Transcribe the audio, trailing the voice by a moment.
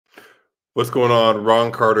What's going on? Ron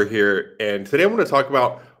Carter here. And today I'm going to talk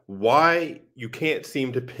about why you can't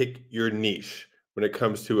seem to pick your niche when it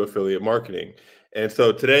comes to affiliate marketing. And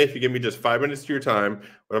so today, if you give me just 5 minutes of your time,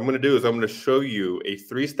 what I'm going to do is I'm going to show you a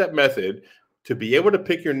 3-step method to be able to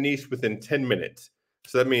pick your niche within 10 minutes.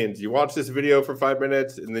 So that means you watch this video for 5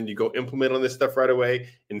 minutes and then you go implement on this stuff right away.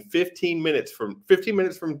 In 15 minutes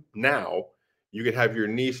from now, you could have your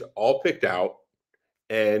niche all picked out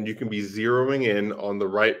and you can be zeroing in on the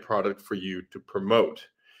right product for you to promote.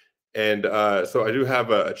 And so I do have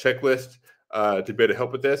a checklist to be able to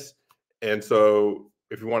help with this. And so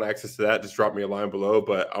if you want access to that, just drop me a line below.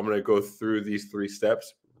 But I'm going to go through these 3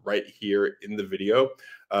 steps right here in the video.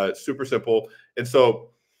 Super simple. And so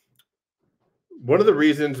one of the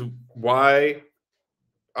reasons why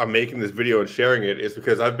I'm making this video and sharing it is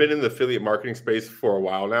because I've been in the affiliate marketing space for a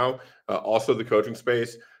while now, also the coaching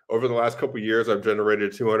space. Over the last couple of years, I've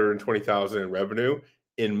generated 220,000 in revenue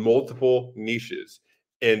in multiple niches.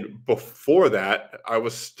 And before that, I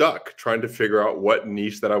was stuck trying to figure out what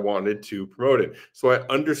niche that I wanted to promote in. So I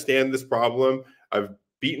understand this problem. I've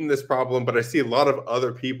beaten this problem, but I see a lot of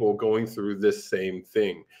other people going through this same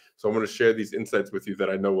thing. So I'm going to share these insights with you that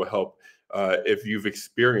I know will help if you've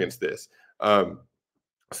experienced this.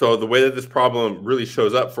 So the way that this problem really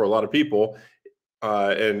shows up for a lot of people,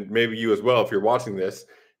 and maybe you as well, if you're watching this,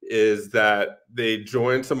 is that they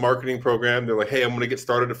join some marketing program. They're like, hey, I'm going to get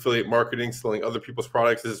started affiliate marketing, selling other people's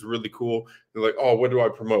products. This is really cool. They're like, oh, what do I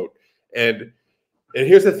promote? And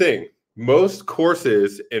here's the thing. Most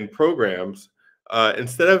courses and programs,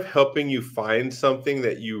 instead of helping you find something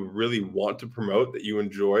that you really want to promote, that you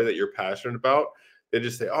enjoy, that you're passionate about, they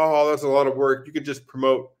just say, oh, that's a lot of work. You could just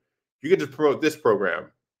promote this program.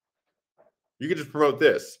 You could just promote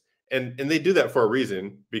this. And they do that for a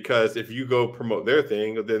reason, because if you go promote their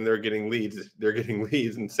thing, then they're getting leads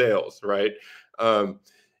and sales, right?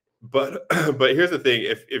 But here's the thing: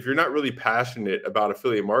 if you're not really passionate about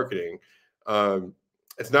affiliate marketing,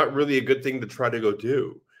 it's not really a good thing to try to go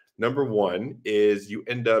do. Number one is you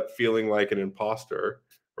end up feeling like an imposter,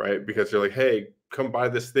 right? Because you're like, hey, come buy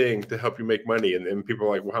this thing to help you make money, and then people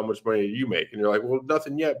are like, well, how much money do you make? And you're like, well,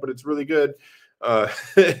 nothing yet, but it's really good.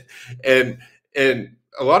 And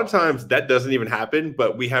a lot of times that doesn't even happen,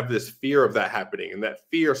 but we have this fear of that happening, and that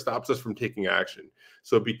fear stops us from taking action.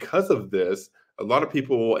 So because of this, a lot of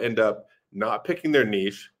people will end up not picking their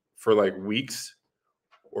niche for like weeks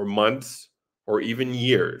or months or even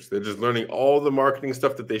years. They're just learning all the marketing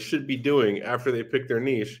stuff that they should be doing after they pick their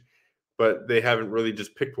niche, but they haven't really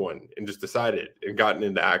just picked one and just decided and gotten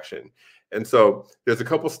into action. And so there's a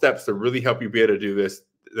couple steps to really help you be able to do this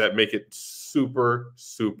that make it super,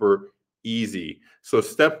 super easy. So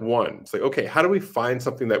step one, it's like, okay, how do we find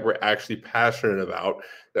something that we're actually passionate about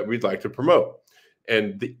that we'd like to promote?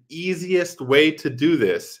 And the easiest way to do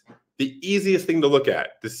this, the easiest thing to look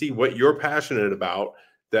at to see what you're passionate about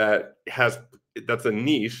that's a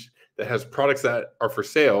niche that has products that are for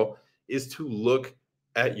sale, is to look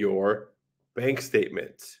at your bank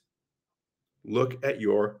statements. Look at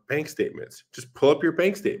your bank statements. Just pull up your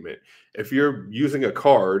bank statement. If you're using a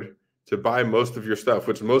card to buy most of your stuff,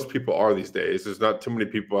 which most people are these days, there's not too many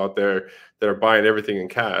people out there that are buying everything in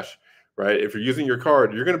cash, right? If you're using your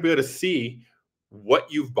card, you're going to be able to see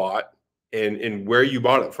what you've bought and where you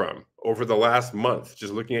bought it from over the last month,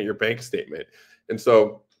 just looking at your bank statement. And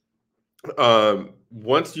so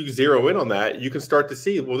once you zero in on that, you can start to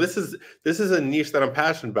see, well, this is a niche that I'm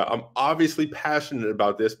passionate about. I'm obviously passionate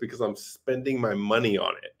about this because I'm spending my money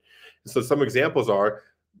on it. So some examples are,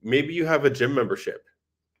 maybe you have a gym membership,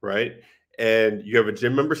 right? And you have a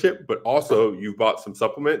gym membership, but also you bought some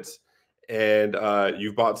supplements, and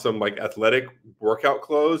you've bought some like athletic workout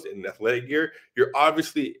clothes and athletic gear. You're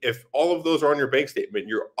obviously, if all of those are on your bank statement,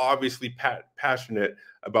 you're obviously passionate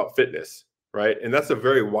about fitness, right? And that's a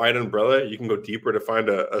very wide umbrella. You can go deeper to find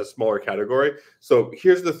a smaller category. So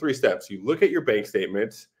here's the 3 steps. You look at your bank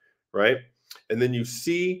statements, right? And then you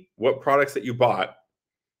see what products that you bought.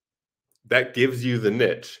 That gives you the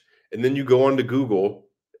niche. And then you go on to Google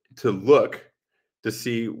to look to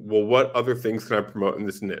see, well, what other things can I promote in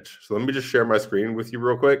this niche? So let me just share my screen with you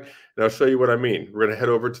real quick, and I'll show you what I mean. We're going to head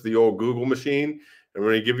over to the old Google machine, and we're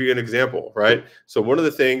going to give you an example, right? So one of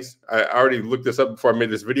the things, I already looked this up before I made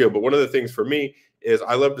this video, but one of the things for me is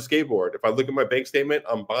I love to skateboard. If I look at my bank statement,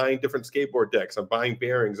 I'm buying different skateboard decks. I'm buying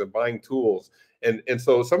bearings. I'm buying tools. And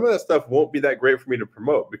so some of that stuff won't be that great for me to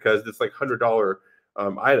promote because it's like $100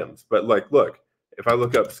 items. But like, look, if I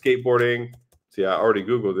look up skateboarding, see, I already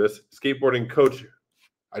Googled this, skateboarding coach.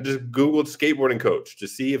 I just Googled skateboarding coach to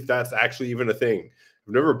see if that's actually even a thing.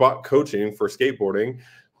 I've never bought coaching for skateboarding,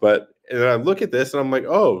 but and I look at this and I'm like,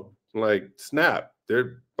 oh, like snap.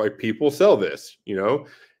 They're like people sell this, you know?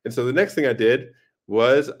 And so the next thing I did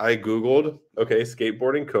was I Googled, okay,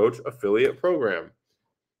 skateboarding coach affiliate program.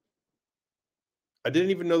 I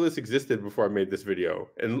didn't even know this existed before I made this video.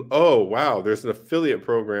 And oh, wow, there's an affiliate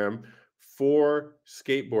program for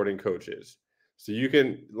skateboarding coaches. So you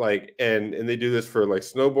can like, and they do this for like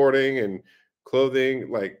snowboarding and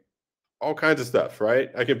clothing, like all kinds of stuff, right?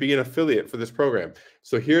 I can be an affiliate for this program.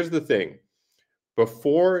 So here's the thing.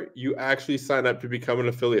 Before you actually sign up to become an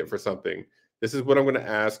affiliate for something, this is what I'm going to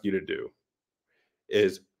ask you to do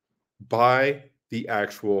is buy the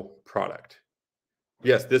actual product.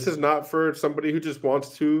 Yes, this is not for somebody who just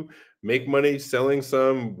wants to make money selling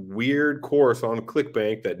some weird course on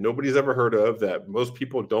ClickBank that nobody's ever heard of that most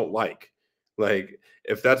people don't like. Like,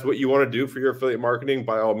 if that's what you want to do for your affiliate marketing,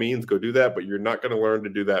 by all means, go do that. But you're not going to learn to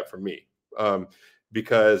do that from me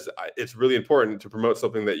because it's really important to promote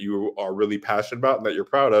something that you are really passionate about and that you're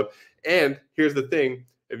proud of. And here's the thing: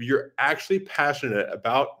 if you're actually passionate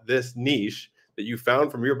about this niche that you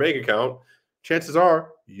found from your bank account, chances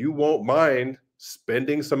are you won't mind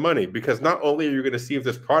spending some money because not only are you going to see if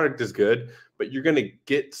this product is good, but you're going to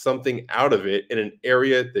get something out of it in an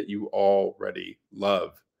area that you already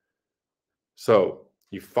love. So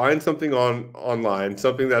you find something online,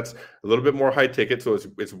 something that's a little bit more high ticket, so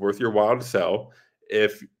it's worth your while to sell.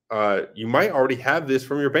 If you might already have this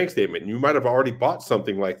from your bank statement, you might have already bought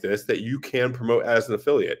something like this that you can promote as an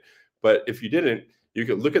affiliate. But if you didn't, you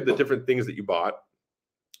can look at the different things that you bought,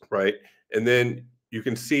 right? And then you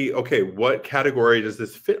can see, okay, what category does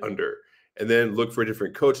this fit under? And then look for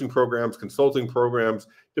different coaching programs, consulting programs,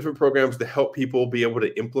 different programs to help people be able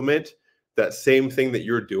to implement that same thing that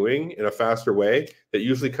you're doing in a faster way that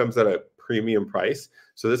usually comes at a premium price.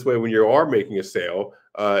 So this way, when you are making a sale,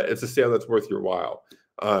 it's a sale that's worth your while.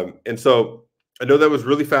 And so I know that was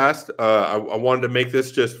really fast. I wanted to make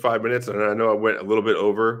this just 5 minutes, and I know I went a little bit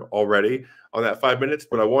over already on that 5 minutes,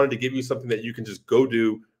 but I wanted to give you something that you can just go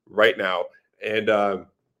do right now. And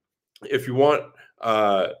if you want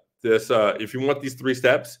if you want these 3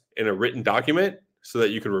 steps in a written document so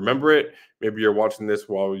that you can remember it, maybe you're watching this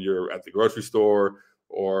while you're at the grocery store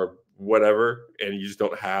or whatever, and you just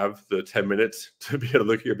don't have the 10 minutes to be able to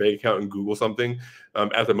look at your bank account and Google something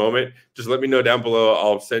at the moment, just let me know down below.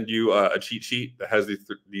 I'll send you a cheat sheet that has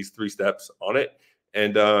these 3 steps on it.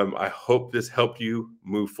 And I hope this helped you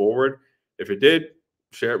move forward. If it did,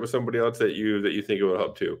 share it with somebody else that you think it will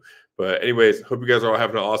help too. But anyways, hope you guys are all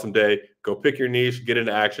having an awesome day. Go pick your niche, get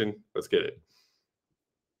into action. Let's get it.